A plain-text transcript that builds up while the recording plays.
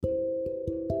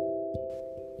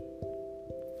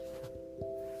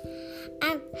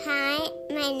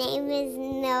My name is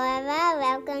Nora.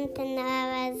 Welcome to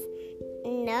Nora's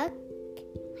Nook.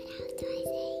 What else do I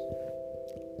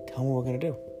say? Tell me what we're going to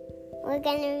do. We're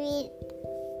going to read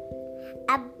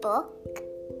a book.